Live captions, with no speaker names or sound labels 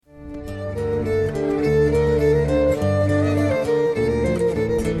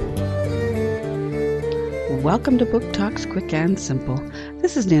Welcome to Book Talks Quick and Simple.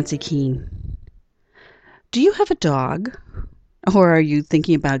 This is Nancy Keene. Do you have a dog? Or are you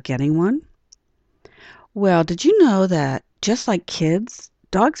thinking about getting one? Well, did you know that just like kids,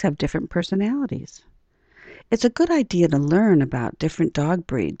 dogs have different personalities? It's a good idea to learn about different dog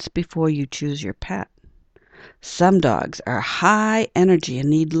breeds before you choose your pet. Some dogs are high energy and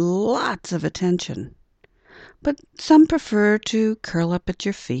need lots of attention, but some prefer to curl up at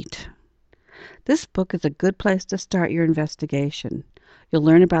your feet. This book is a good place to start your investigation. You'll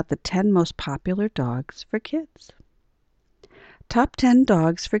learn about the 10 most popular dogs for kids. Top 10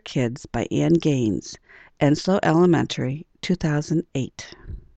 Dogs for Kids by Anne Gaines, Enslow Elementary, 2008.